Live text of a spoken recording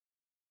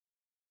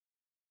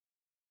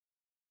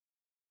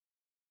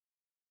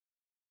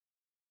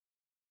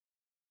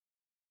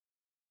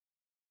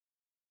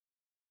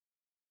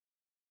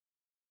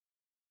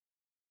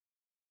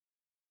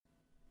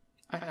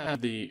I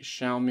have the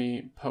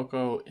Xiaomi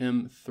POCO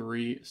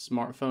M3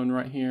 smartphone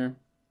right here,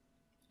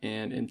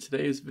 and in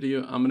today's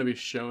video I'm going to be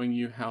showing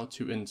you how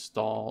to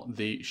install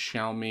the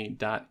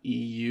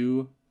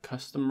Xiaomi.EU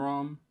custom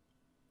ROM.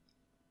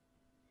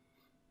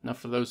 Now,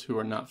 for those who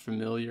are not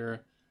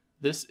familiar,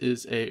 this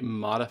is a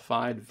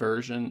modified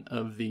version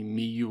of the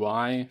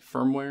MIUI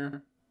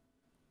firmware,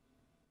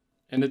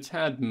 and it's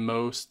had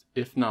most,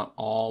 if not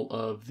all,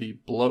 of the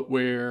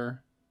bloatware,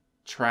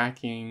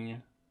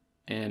 tracking,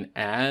 and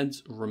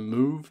ads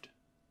removed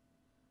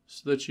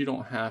so that you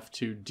don't have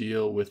to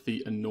deal with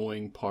the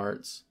annoying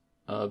parts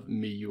of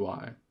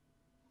MIUI.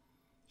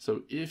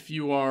 So if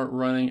you are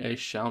running a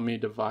Xiaomi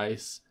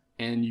device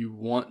and you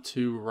want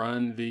to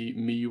run the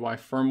MIUI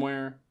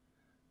firmware,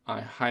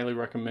 I highly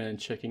recommend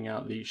checking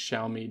out the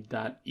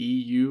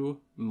Xiaomi.EU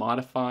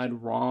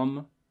modified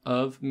ROM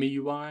of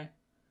MIUI,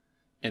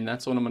 and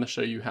that's what I'm going to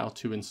show you how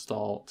to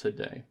install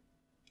today.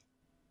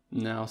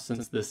 Now,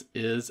 since this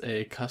is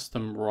a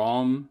custom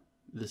ROM,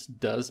 this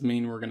does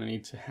mean we're going to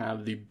need to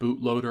have the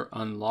bootloader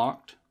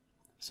unlocked.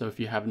 So if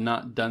you have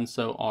not done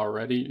so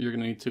already, you're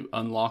going to need to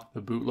unlock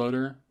the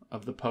bootloader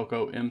of the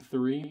POCO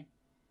M3.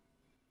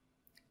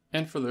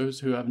 And for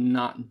those who have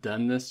not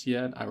done this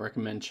yet, I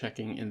recommend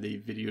checking in the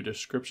video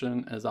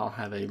description, as I'll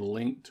have a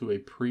link to a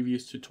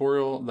previous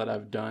tutorial that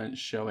I've done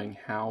showing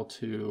how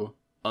to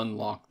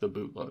unlock the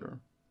bootloader.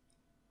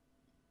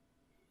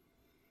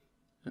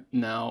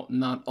 Now,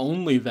 not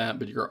only that,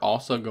 but you're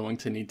also going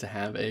to need to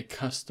have a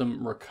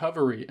custom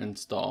recovery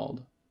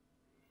installed.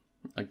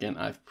 Again,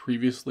 I've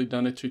previously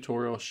done a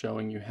tutorial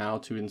showing you how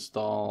to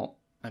install,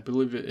 I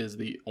believe it is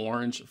the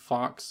Orange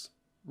Fox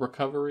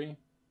recovery.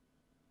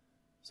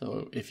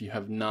 So if you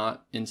have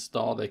not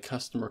installed a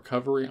custom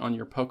recovery on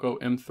your POCO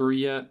M3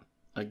 yet,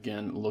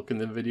 again, look in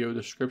the video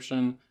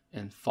description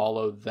and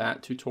follow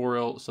that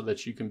tutorial so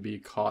that you can be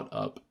caught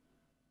up.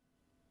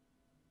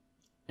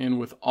 And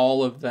with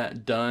all of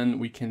that done,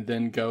 we can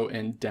then go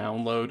and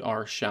download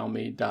our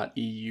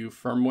Xiaomi.EU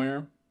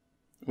firmware,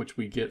 which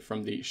we get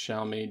from the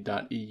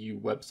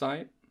Xiaomi.EU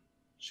website.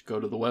 Just go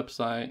to the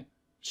website,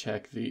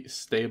 check the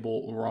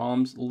stable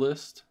ROMs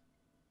list.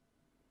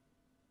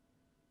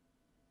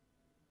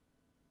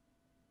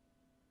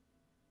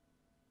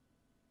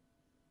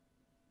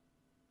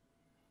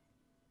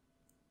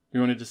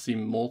 You're going to see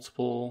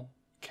multiple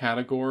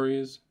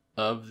categories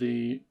of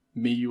the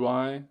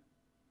MIUI.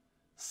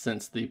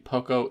 Since the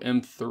POCO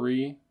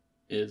M3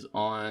 is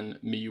on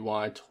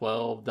MIUI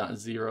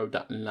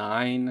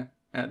 12.0.9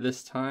 at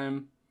this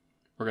time,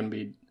 we're going to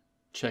be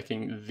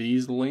checking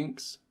these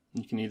links.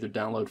 You can either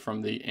download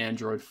from the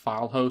Android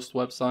file host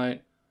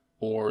website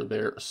or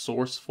their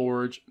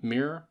SourceForge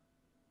mirror.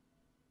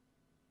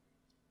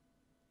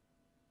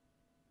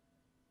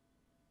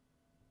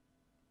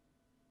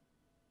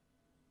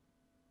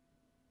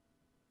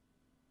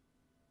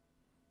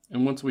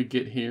 And once we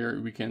get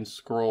here, we can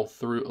scroll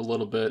through a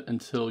little bit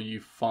until you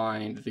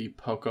find the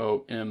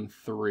POCO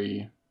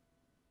M3.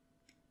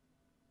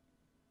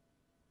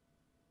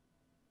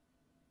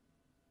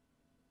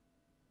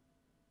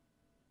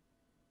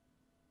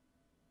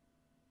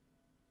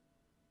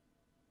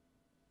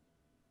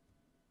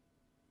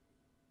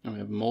 And we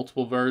have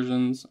multiple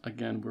versions.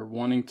 Again, we're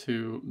wanting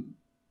to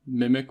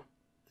mimic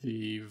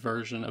the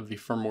version of the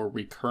firmware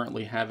we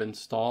currently have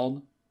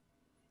installed,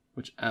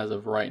 which as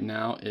of right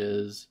now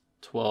is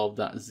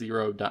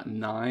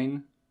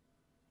 12.0.9.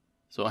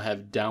 So I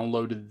have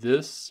downloaded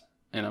this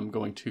and I'm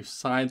going to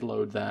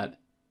sideload that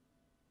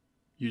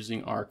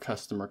using our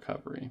custom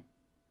recovery.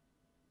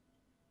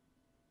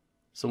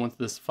 So once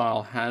this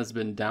file has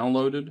been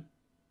downloaded,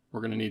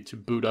 we're going to need to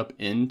boot up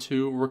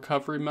into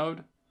recovery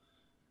mode.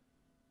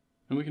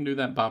 And we can do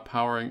that by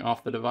powering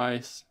off the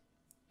device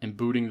and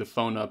booting the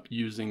phone up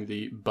using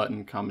the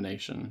button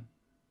combination.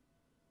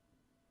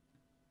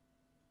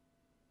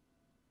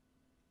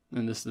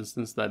 In this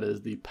instance, that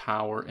is the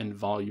power and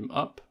volume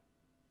up,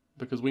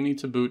 because we need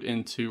to boot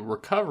into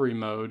recovery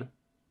mode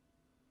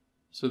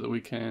so that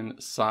we can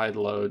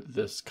sideload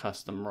this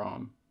custom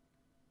ROM.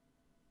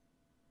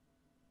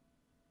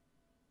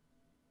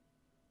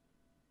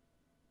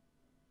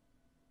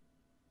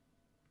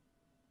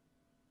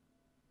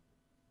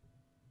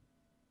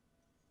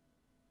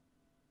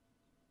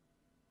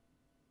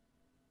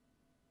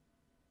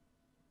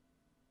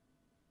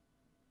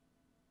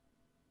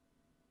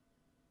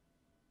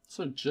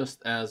 So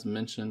just as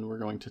mentioned, we're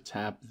going to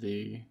tap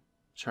the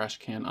trash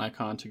can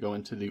icon to go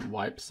into the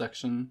wipe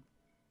section,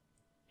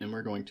 and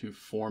we're going to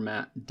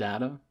format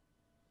data.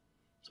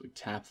 So we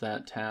tap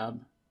that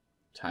tab,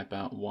 type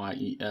out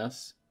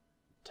YES,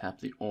 tap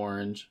the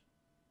orange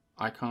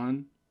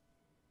icon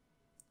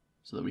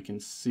so that we can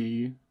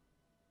see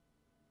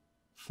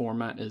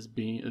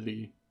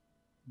the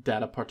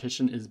data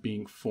partition is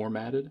being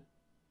formatted.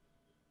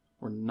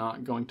 We're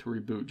not going to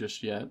reboot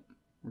just yet.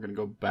 We're going to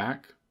go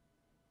back.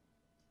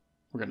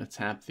 We're going to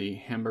tap the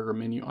hamburger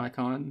menu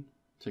icon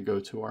to go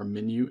to our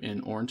menu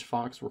in Orange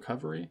Fox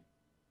recovery.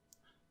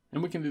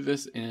 And we can do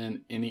this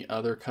in any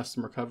other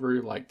custom recovery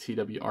like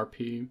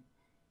TWRP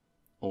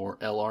or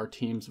LR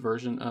Teams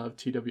version of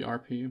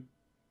TWRP.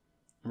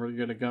 We're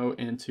going to go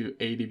into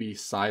ADB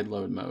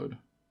sideload mode.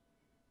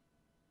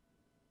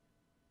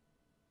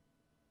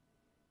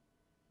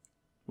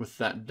 With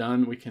that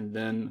done, we can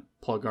then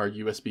plug our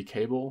USB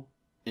cable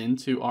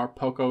into our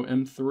POCO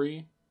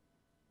M3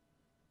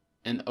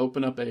 and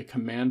open up a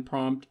command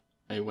prompt,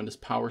 a Windows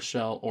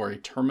PowerShell, or a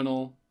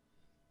terminal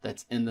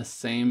that's in the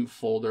same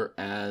folder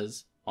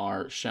as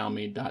our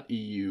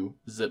Xiaomi.EU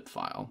zip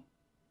file,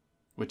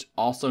 which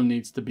also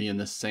needs to be in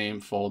the same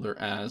folder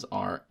as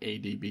our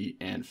ADB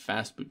and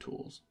fastboot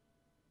tools.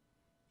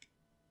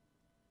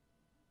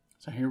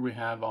 So here we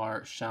have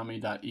our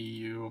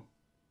Xiaomi.EU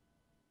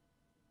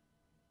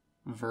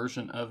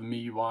version of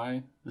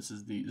MIUI. This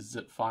is the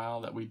zip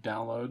file that we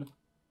download,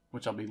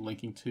 which I'll be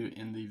linking to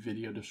in the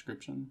video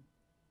description.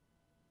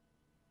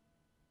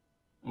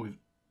 We've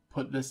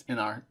put this in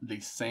the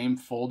same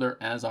folder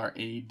as our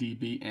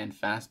ADB and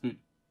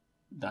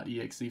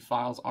fastboot.exe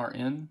files are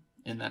in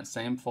that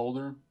same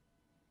folder.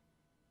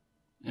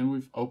 And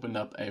we've opened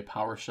up a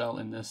PowerShell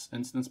in this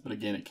instance, but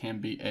again, it can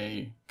be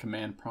a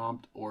command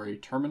prompt or a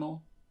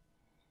terminal.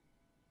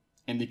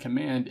 And the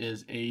command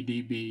is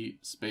adb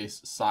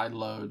space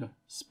sideload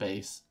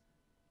space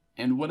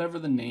and whatever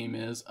the name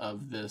is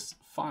of this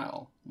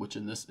file, which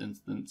in this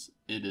instance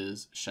it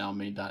is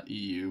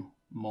Xiaomi.EU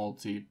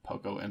multi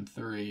POCO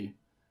M3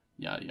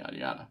 yada yada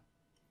yada.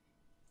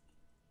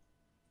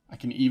 I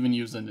can even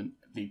use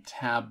the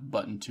tab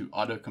button to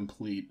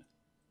autocomplete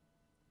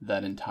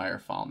that entire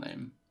file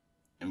name.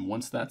 And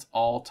once that's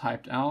all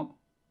typed out,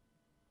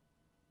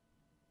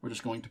 we're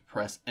just going to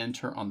press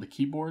enter on the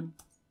keyboard.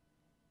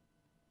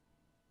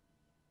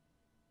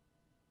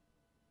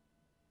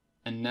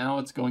 And now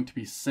it's going to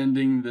be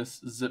sending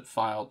this zip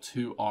file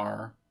to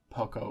our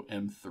POCO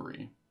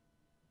M3.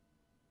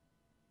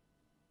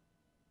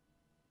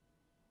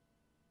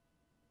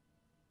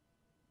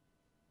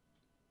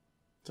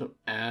 So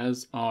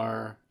as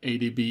our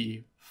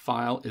ADB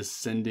file is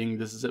sending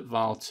this zip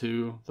file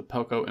to the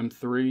POCO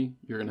M3,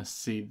 you're going to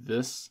see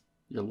this.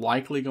 You're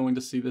likely going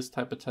to see this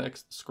type of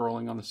text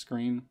scrolling on the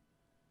screen.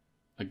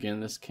 Again,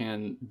 this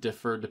can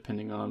differ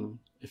depending on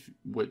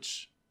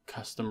which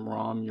custom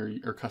ROM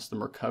or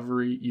custom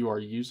recovery you are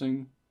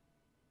using.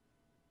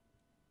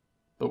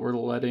 But we're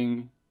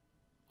letting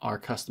our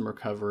custom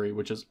recovery,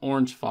 which is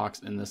Orange Fox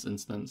in this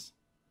instance,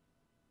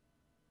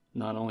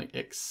 not only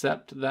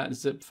accept that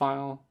zip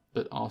file,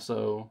 but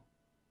also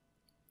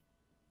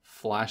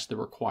flash the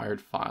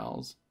required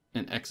files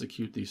and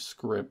execute the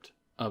script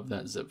of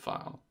that zip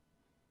file.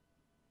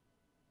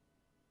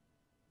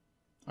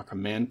 Our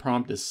command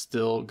prompt is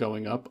still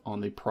going up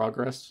on the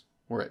progress.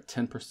 We're at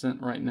 10%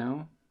 right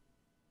now.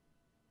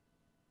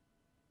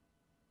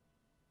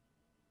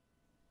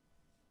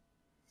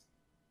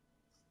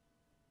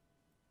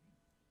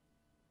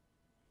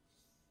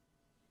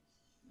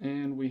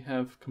 And we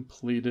have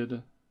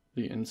completed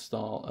the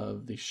install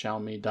of the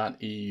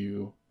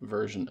Xiaomi.EU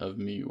version of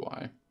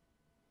MIUI.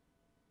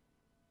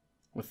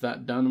 With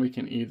that done, we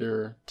can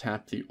either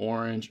tap the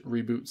orange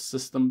Reboot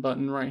System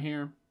button right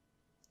here,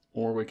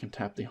 or we can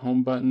tap the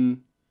Home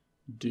button,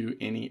 do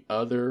any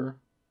other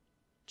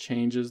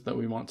changes that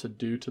we want to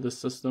do to the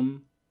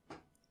system,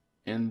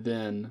 and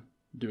then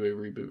do a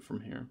reboot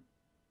from here.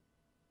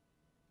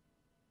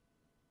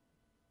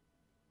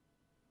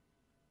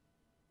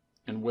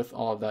 And with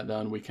all of that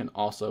done, we can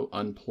also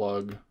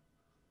unplug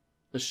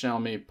the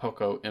Xiaomi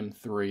POCO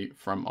M3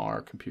 from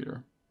our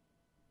computer.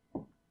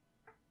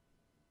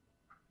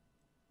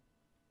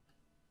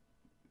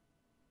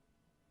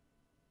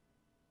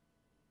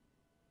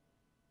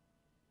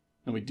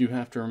 And we do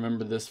have to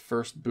remember this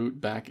first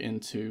boot back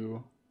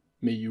into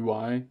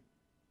MIUI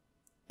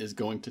is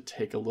going to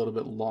take a little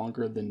bit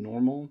longer than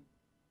normal.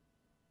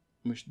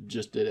 We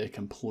just did a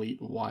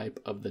complete wipe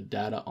of the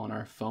data on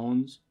our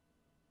phones.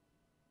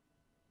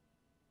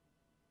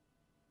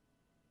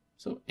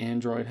 So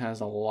Android has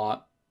a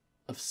lot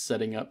of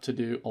setting up to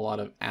do, a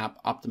lot of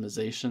app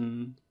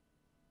optimization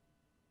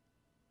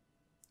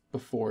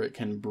before it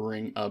can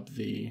bring up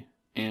the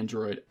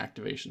Android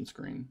activation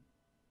screen.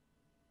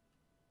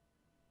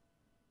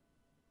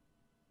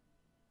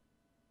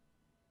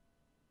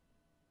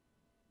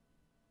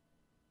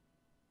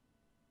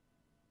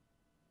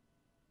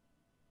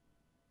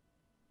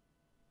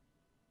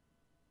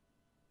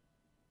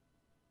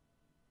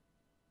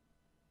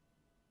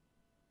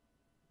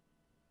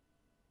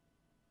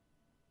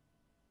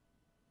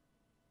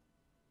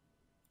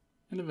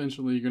 And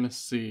eventually you're going to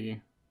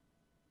see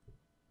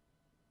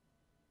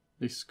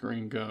the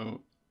screen go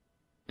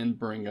and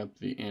bring up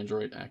the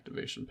Android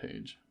activation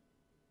page.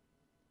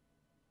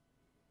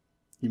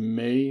 You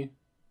may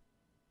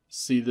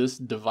see this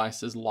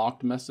device is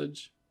locked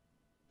message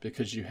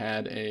because you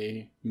had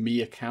a Me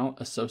account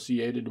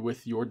associated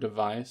with your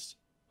device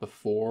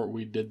before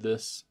we did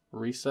this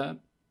reset.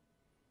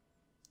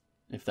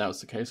 If that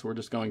was the case, we're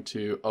just going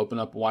to open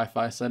up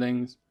Wi-Fi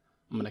settings.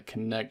 I'm going to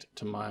connect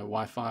to my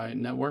Wi-Fi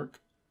network.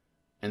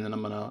 And then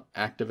I'm going to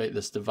activate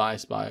this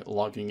device by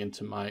logging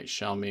into my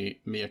Xiaomi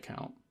Me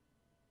account.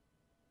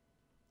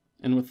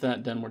 And with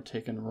that done, we're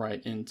taken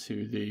right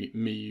into the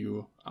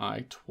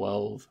MIUI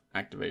 12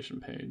 activation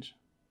page,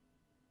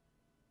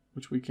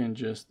 which we can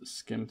just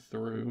skim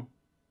through.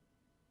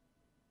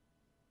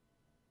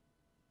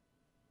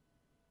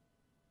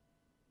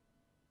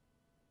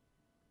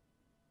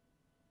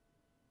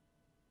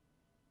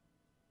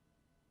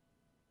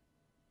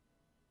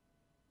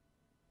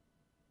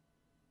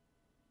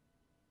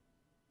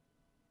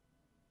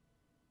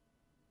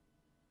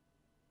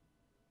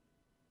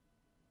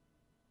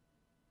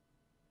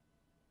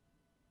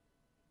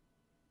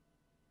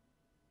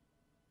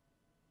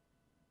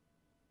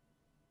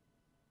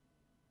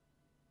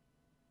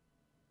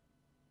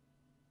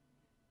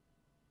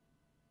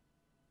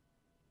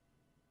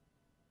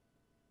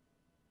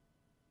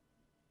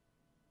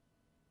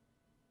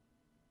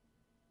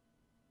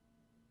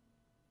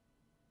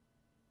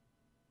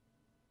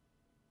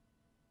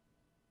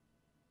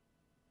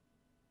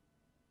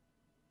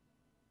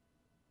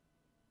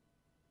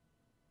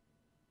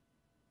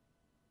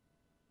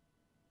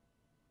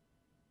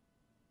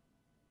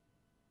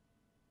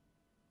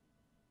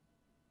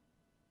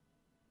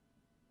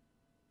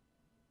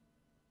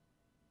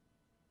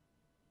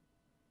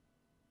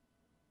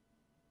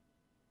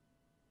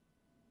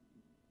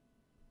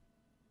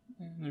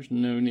 And there's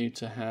no need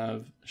to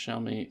have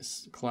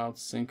Xiaomi Cloud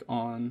Sync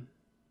on,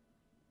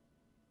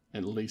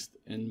 at least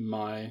in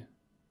my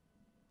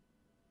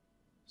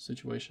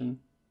situation.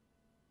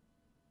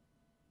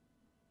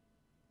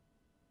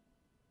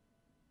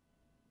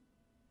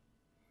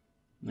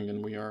 And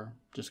again, we are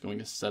just going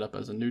to set up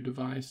as a new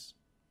device.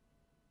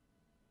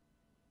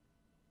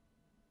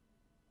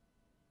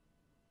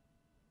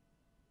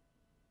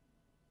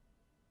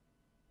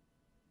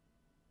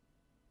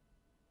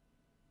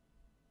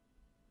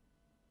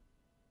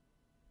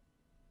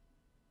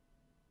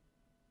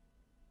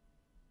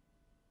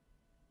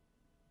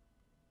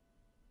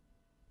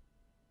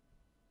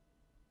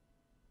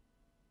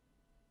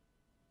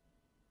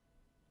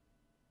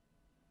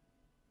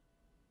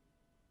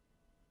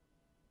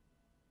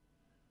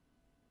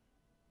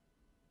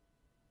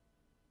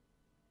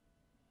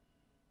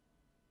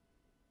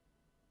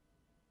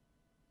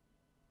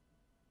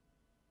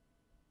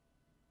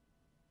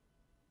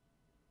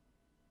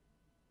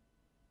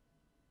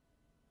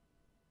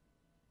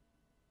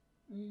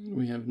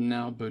 We have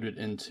now booted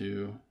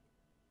into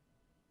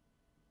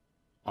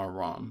our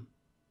ROM.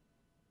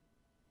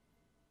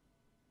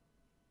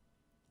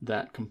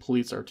 That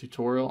completes our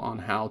tutorial on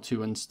how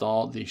to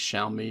install the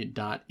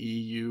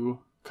Xiaomi.EU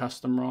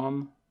custom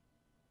ROM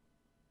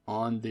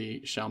on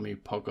the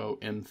Xiaomi POCO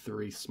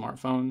M3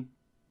 smartphone.